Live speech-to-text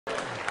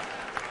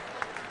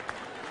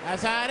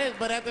That's how it is.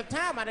 But at the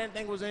time, I didn't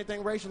think there was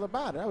anything racial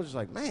about it. I was just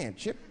like, man,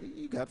 Chip,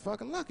 you got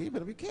fucking lucky. You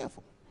better be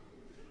careful.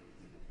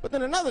 But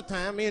then another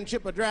time, me and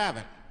Chip are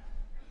driving.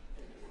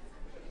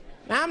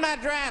 Now, I'm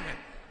not driving.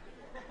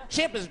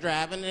 Chip is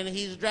driving, and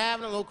he's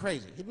driving a little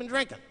crazy. He's been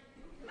drinking.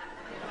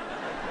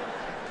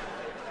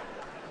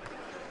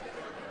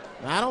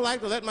 Now, I don't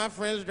like to let my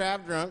friends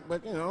drive drunk,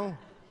 but, you know,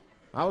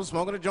 I was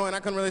smoking a joint. I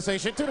couldn't really say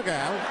shit to the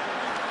guy.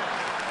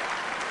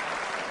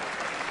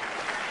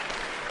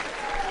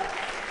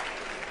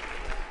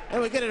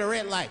 And we get at a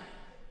red light.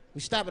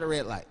 We stop at a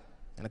red light,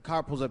 and a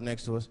car pulls up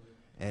next to us,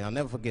 and I'll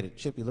never forget it.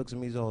 Chippy looks at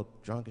me, he's all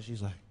drunk, and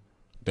she's like,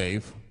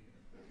 Dave,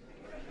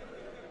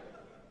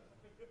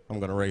 I'm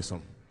gonna race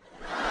him.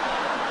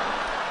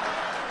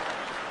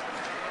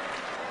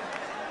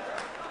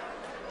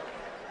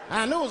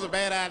 I knew it was a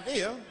bad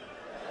idea,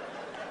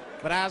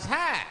 but I was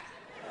high.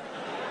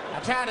 I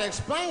tried to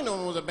explain to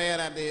him it was a bad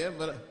idea,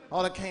 but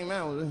all that came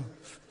out was,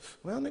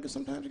 well, nigga,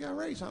 sometimes you gotta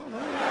race, I don't know.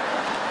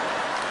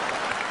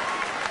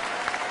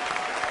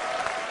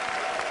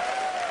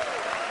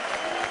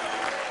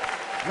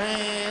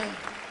 Man,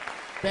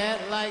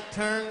 that light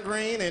turned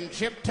green and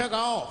Chip took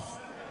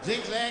off,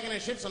 zigzagging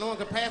and shit so no one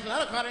could pass.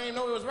 Another car didn't even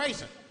know he was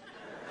racing.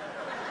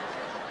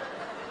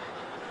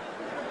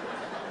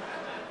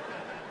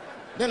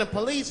 Then the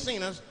police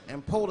seen us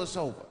and pulled us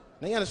over.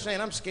 Now you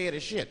understand, I'm scared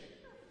as shit.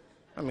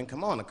 I mean,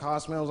 come on, the car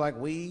smells like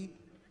weed.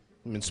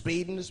 I've been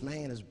speeding, this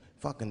man is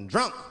fucking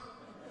drunk.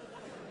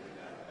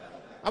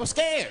 I was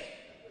scared.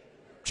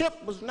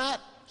 Chip was not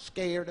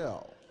scared at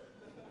all.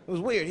 It was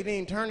weird. He didn't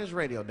even turn his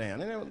radio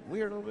down. Isn't that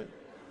weird a little bit?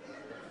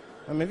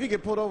 I mean, if you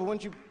get pulled over,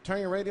 wouldn't you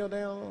turn your radio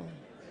down?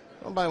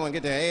 Nobody want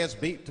to get their ass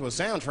beat to a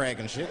soundtrack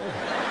and shit. You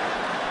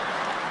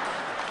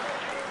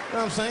know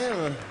what I'm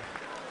saying?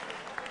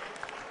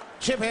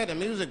 Chip had the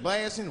music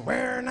blasting.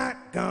 We're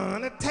not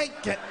gonna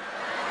take it.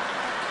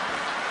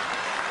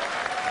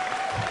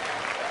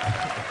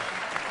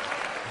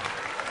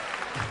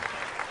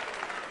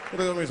 He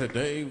looked at me and said,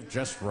 Dave,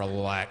 just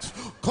relax.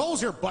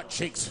 Close your butt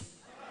cheeks.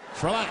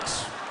 Just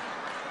relax.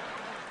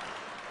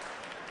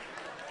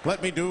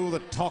 Let me do the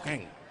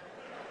talking. You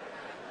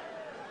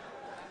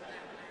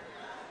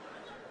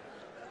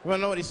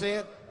wanna know what he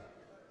said?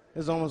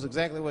 It's almost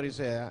exactly what he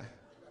said.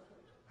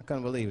 I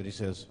couldn't believe it. He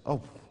says,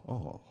 oh.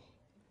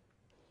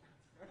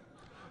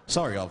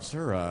 Sorry,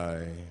 officer,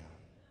 I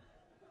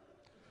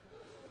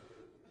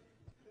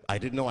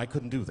didn't know I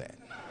couldn't do that.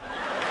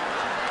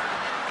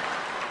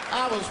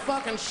 I was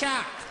fucking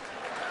shocked.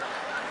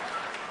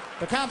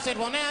 The cop said,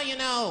 well, now you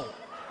know.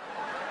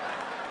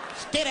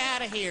 Just get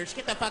out of here. Just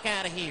get the fuck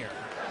out of here.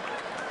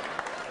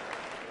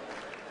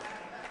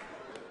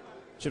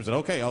 Chip said,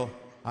 okay,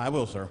 I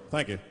will, sir.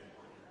 Thank you.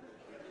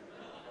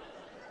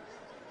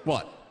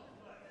 What?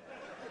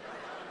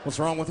 What's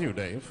wrong with you,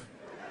 Dave?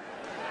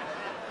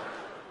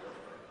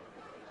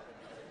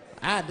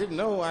 I didn't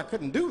know I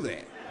couldn't do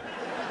that.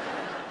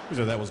 He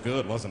said, that was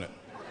good, wasn't it?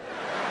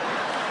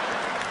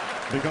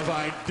 Because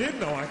I did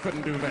know I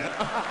couldn't do that.